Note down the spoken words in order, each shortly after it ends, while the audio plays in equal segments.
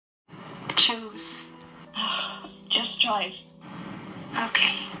Choose. Just drive.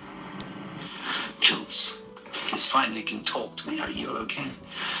 Okay. Jules, this finally can talk to me. Are you okay?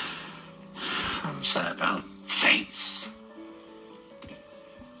 What's that about? Faints?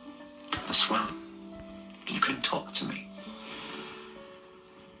 I swear, you can talk to me.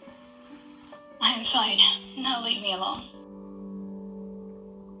 I'm fine. Now leave me alone.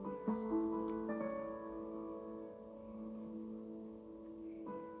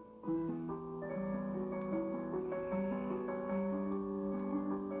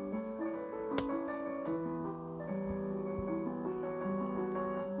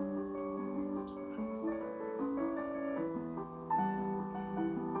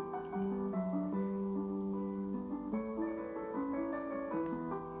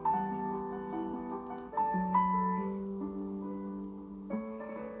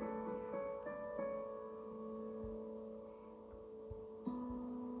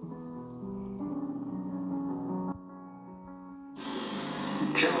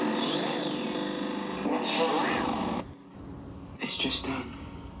 Jules, what's wrong? It's just,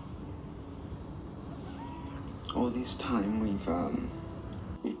 all this time we've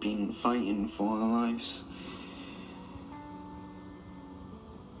been fighting for our lives.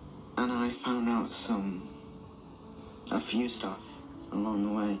 And I found out a few stuff along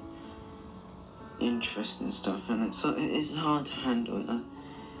the way. Interesting stuff, and it's hard to handle.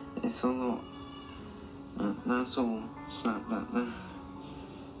 It's a lot. That's all. Snap that there.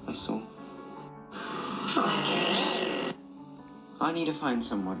 That's all. I need to find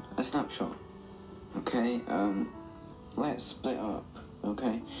someone. A snapshot. Okay, let's split up,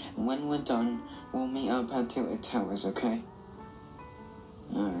 okay? And when we're done, we'll meet up at Tilted Towers, okay?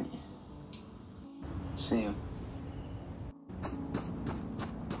 Alright. See ya.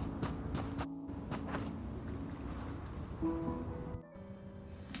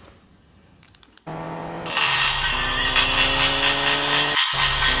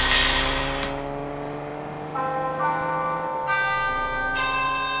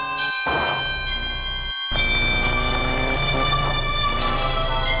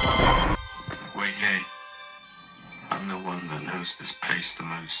 I'm the one that knows this place the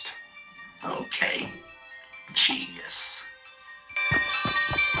most. Okay. Genius.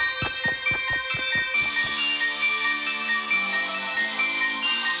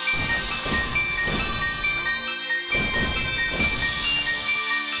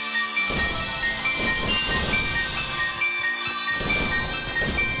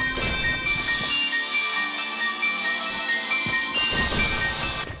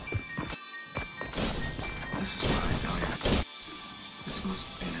 This is where I died. This must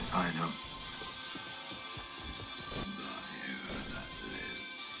have been his hideout.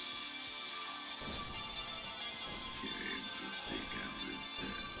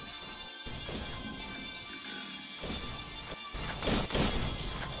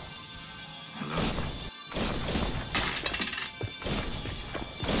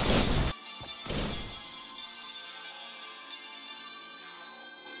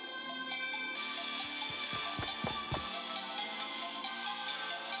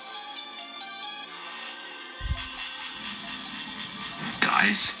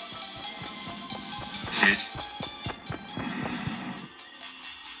 Guys? Sid?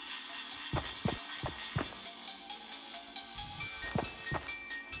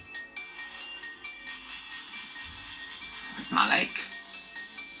 Malik?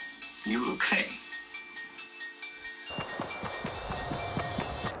 You okay?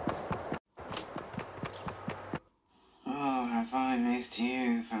 Oh, have I missed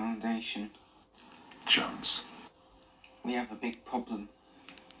you, Foundation? Jones. We have a big problem.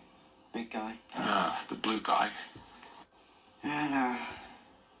 Big guy. The blue guy. And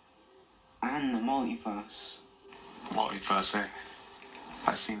the multiverse. Multiverse, eh?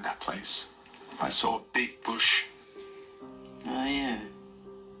 I seen that place. I saw a big bush. Oh yeah.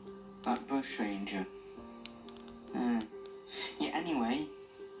 That bush ranger. Yeah, anyway.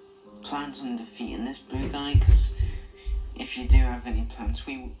 Plans on defeating this blue guy, because if you do have any plans,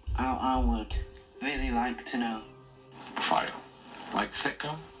 I would really like to know. Fire. Like thick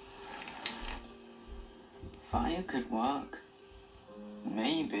gum? Fire could work.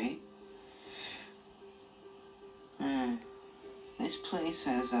 Maybe. This place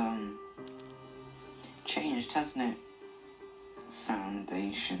has, changed, hasn't it?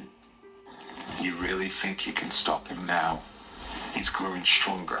 Foundation. You really think you can stop him now? He's growing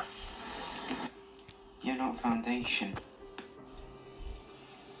stronger. You're not Foundation.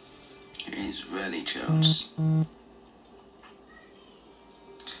 He's ready, Jones.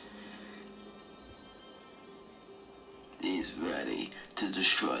 He's ready to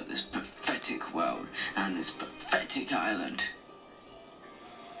destroy this pathetic pathetic world and this pathetic island.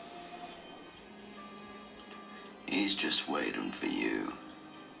 He's just waiting for you.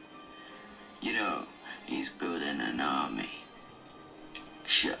 You know, he's building an army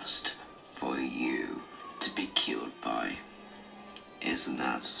just for you to be killed by. Isn't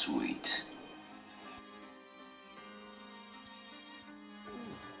that sweet?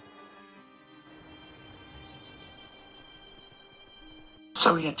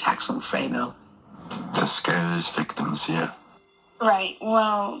 So he attacks on Fano. To scare his victims, yeah. Right,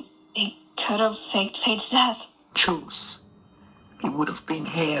 well, he could have faked Fate's death. Jules. He would have been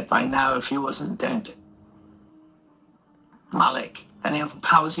here by now if he wasn't dead. Malik, any other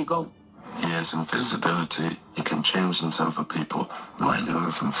powers you got? He has invisibility. He can change himself for people. Might know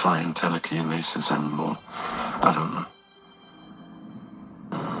from flying telekinesis and more. I don't know.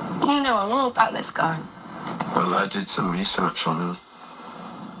 You know all about this guy. Well, I did some research on him.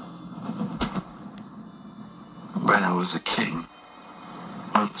 When I was a king,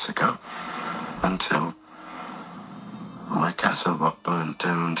 months ago, until my castle got burnt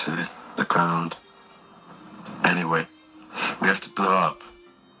down to the ground. Anyway, we have to blow up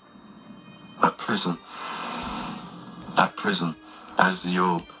that prison. That prison has the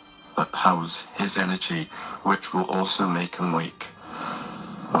orb that powers his energy, which will also make him wake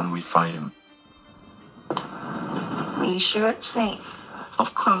when we fight him. Are you sure it's safe?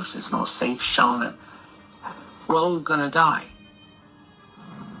 Of course it's not safe, Shauna. We're all gonna die.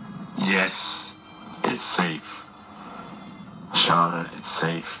 Yes, it's safe. Shauna, it's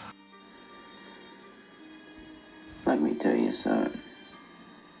safe. Let me tell you something.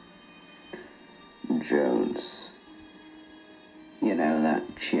 Jules. You know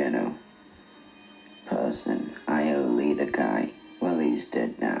that geno person, IO leader guy? Well, he's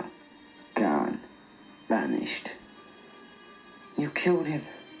dead now. Gone. Banished. You killed him.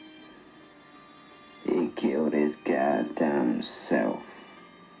 He killed his goddamn self.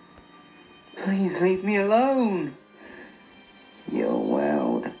 Please leave me alone. Your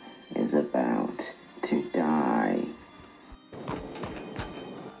world is about to die.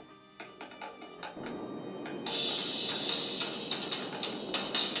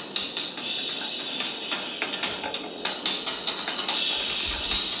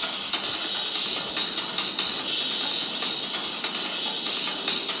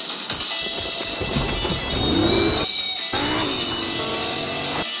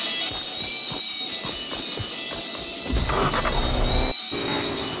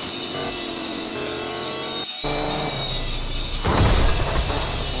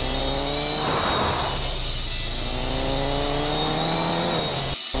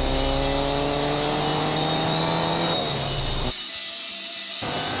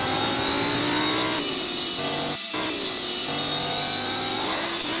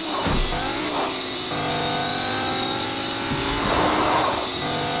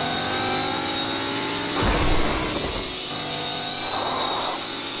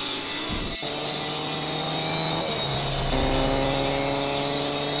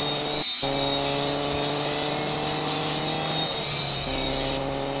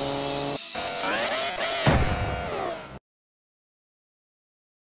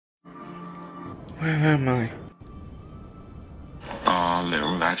 Where am I? Ah,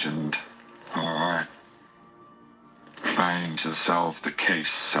 little legend. Alright. Trying to solve the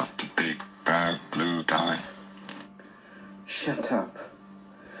case of the big bad blue guy. Shut up.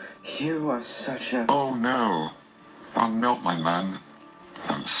 You are such a... Oh no. I'm not, my man.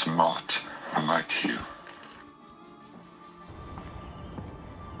 I'm smart, unlike you.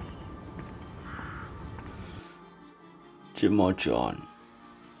 Jim or John?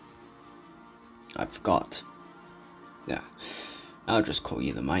 I forgot. Yeah, I'll just call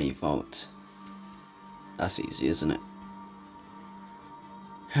you the Mighty Vault. That's easy, isn't it?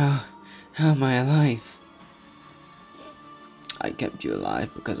 How am I alive? I kept you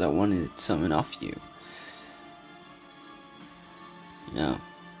alive because I wanted something off you. You know,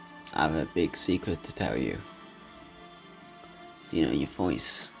 I have a big secret to tell you. You know your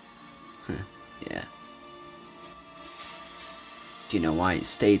voice? Yeah. Do you know why it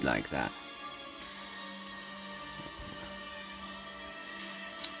stayed like that?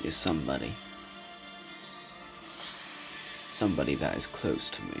 You're somebody. Somebody that is close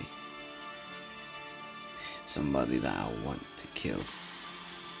to me. Somebody that I want to kill.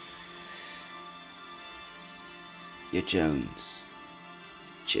 You're Jones.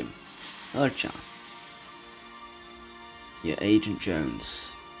 Jim. Or John. You're Agent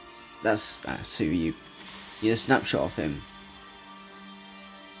Jones. That's who you're a snapshot of him.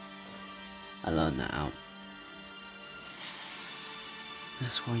 I learned that out.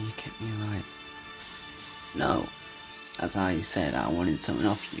 That's why you kept me alive. No. As I said, I wanted something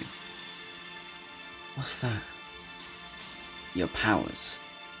off you. What's that? Your powers.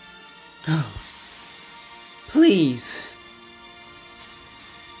 No. Please.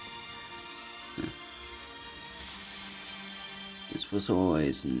 This was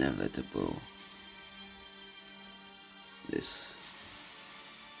always inevitable. This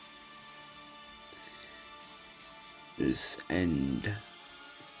end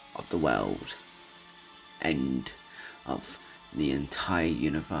of the world, end of the entire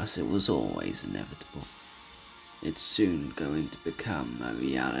universe, it was always inevitable. It's soon going to become a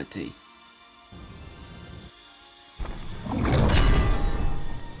reality.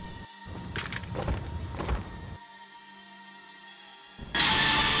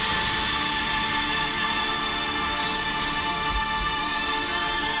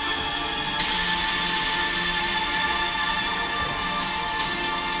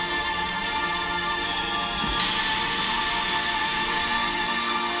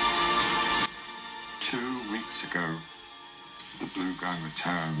 Ago, the blue guy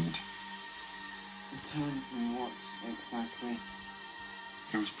returned. Returned from what, exactly?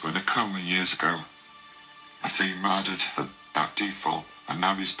 He was put in a coma years ago. I think he murdered that default, and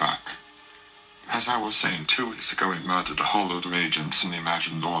now he's back. As I was saying, 2 weeks ago he murdered a whole load of agents in the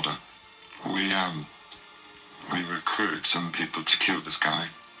imagined order. We recruited some people to kill this guy.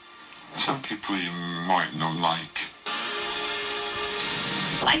 Some people you might not like.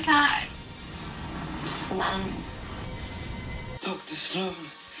 Like that. Sloan. Dr. Sloan.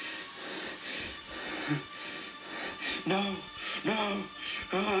 No,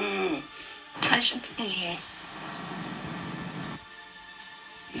 no. Pleasure to be here.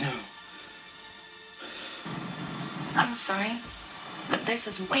 No. I'm sorry, but this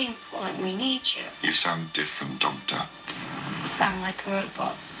is way important. We need you. You sound different, Doctor. Sound like a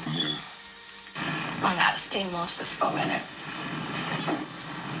robot. Yeah. Well, that's Steam Masters for a minute.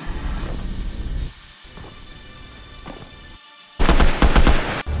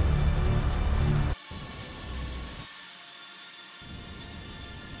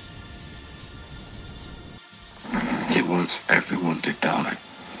 He wants everyone to die.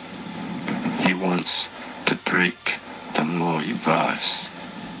 He wants to break the more you rise.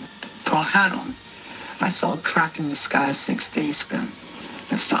 Put a hat on. I saw a crack in the sky 6 days ago.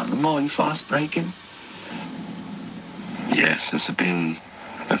 I felt the more fast breaking. Yes, there's been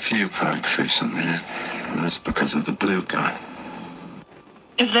a few breaks recently, and it's because of the blue guy.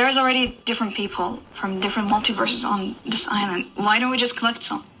 If there's already different people from different multiverses on this island, why don't we just collect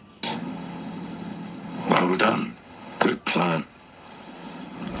some? Well done. Good plan.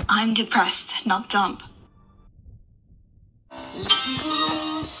 I'm depressed, not dumb.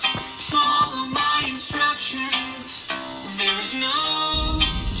 Jules, follow my instructions. There's no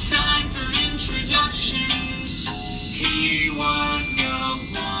time for introductions. He was the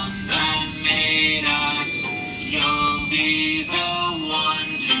one that made us. You'll be the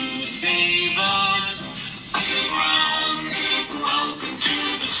one to save us. Around, welcome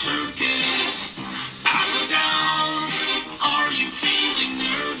to the circus. Power down, are you feeling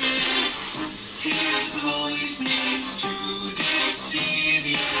nervous? His voice needs to deceive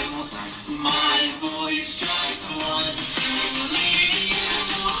you. My voice just wants to leave you.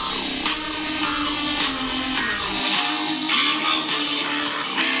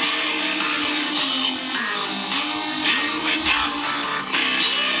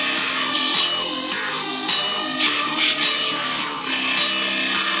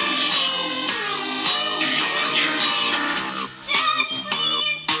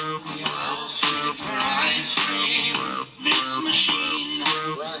 This machine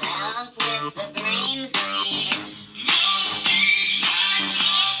will help with the brain freeze. The stage lights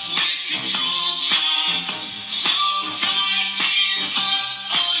up with control shots. So tighten up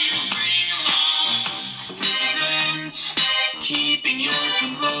all your string alarms. Prevent keeping your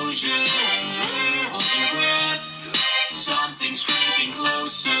composure. Hold your breath. Something's creeping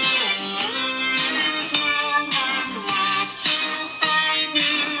closer.